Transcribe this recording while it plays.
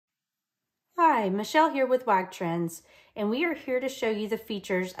Hi, Michelle here with Trendz, and we are here to show you the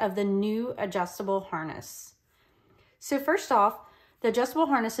features of the new adjustable harness. So first off, the adjustable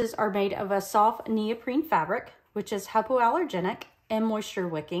harnesses are made of a soft neoprene fabric, which is hypoallergenic and moisture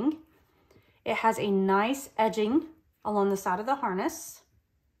wicking. It has a nice edging along the side of the harness.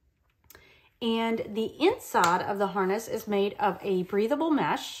 And the inside of the harness is made of a breathable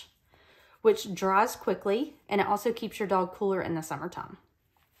mesh, which dries quickly, and it also keeps your dog cooler in the summertime.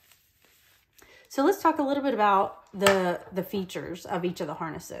 So let's talk a little bit about the features of each of the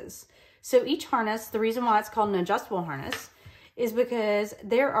harnesses. So each harness, the reason why it's called an adjustable harness is because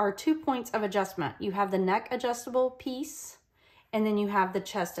there are 2 points of adjustment. You have the neck adjustable piece, and then you have the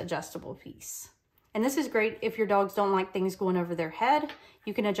chest adjustable piece. And this is great if your dogs don't like things going over their head.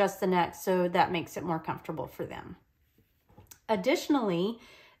 You can adjust the neck so that makes it more comfortable for them. Additionally,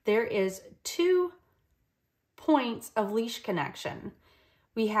 there is 2 points of leash connection.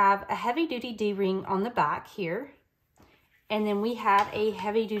 We have a heavy-duty D-ring on the back here, and then we have a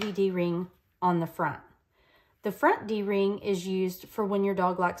heavy-duty D-ring on the front. The front D-ring is used for when your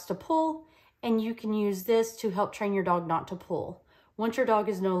dog likes to pull, and you can use this to help train your dog not to pull. Once your dog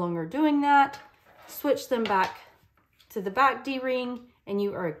is no longer doing that, switch them back to the back D-ring, and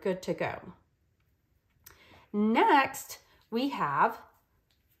you are good to go. Next, we have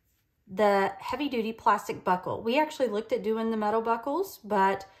the heavy-duty plastic buckle. We actually looked at doing the metal buckles,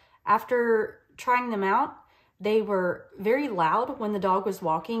 but after trying them out, they were very loud when the dog was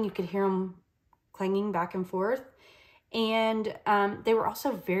walking. You could hear them clanging back and forth, and they were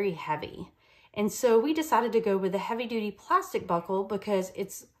also very heavy. And so we decided to go with a heavy-duty plastic buckle because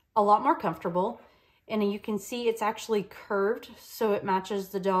it's a lot more comfortable, and you can see it's actually curved, so it matches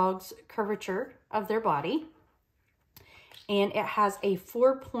the dog's curvature of their body. And it has a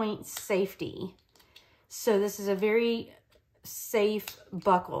 4-point safety. So this is a very safe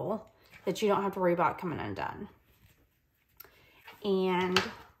buckle that you don't have to worry about coming undone. And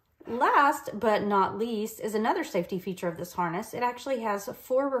last but not least is another safety feature of this harness. It actually has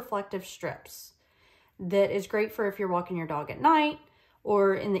 4 reflective strips that is great for if you're walking your dog at night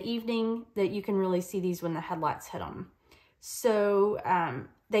or in the evening, that you can really see these when the headlights hit them. So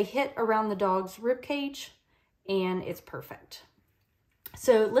they hit around the dog's rib cage, and it's perfect.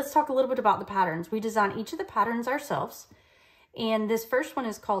 So let's talk a little bit about the patterns. We designed each of the patterns ourselves, and this first one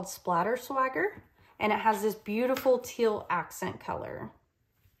is called Splatter Swagger, and it has this beautiful teal accent color.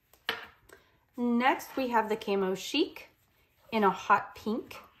 Next, we have the Camo Chic in a hot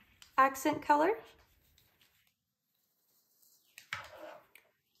pink accent color.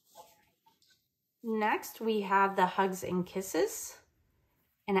 Next, we have the Hugs and Kisses,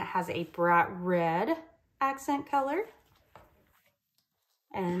 and it has a bright red accent color.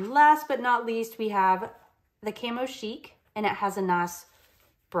 And last but not least, we have the Camo Chic, and it has a nice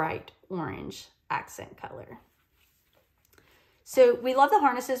bright orange accent color. So we love the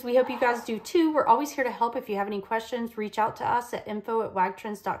harnesses. We hope you guys do too. We're always here to help. If you have any questions, reach out to us at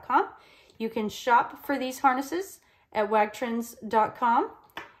info@wagtrendz.com. You can shop for these harnesses at wagtrendz.com.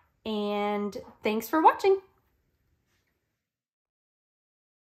 And thanks for watching.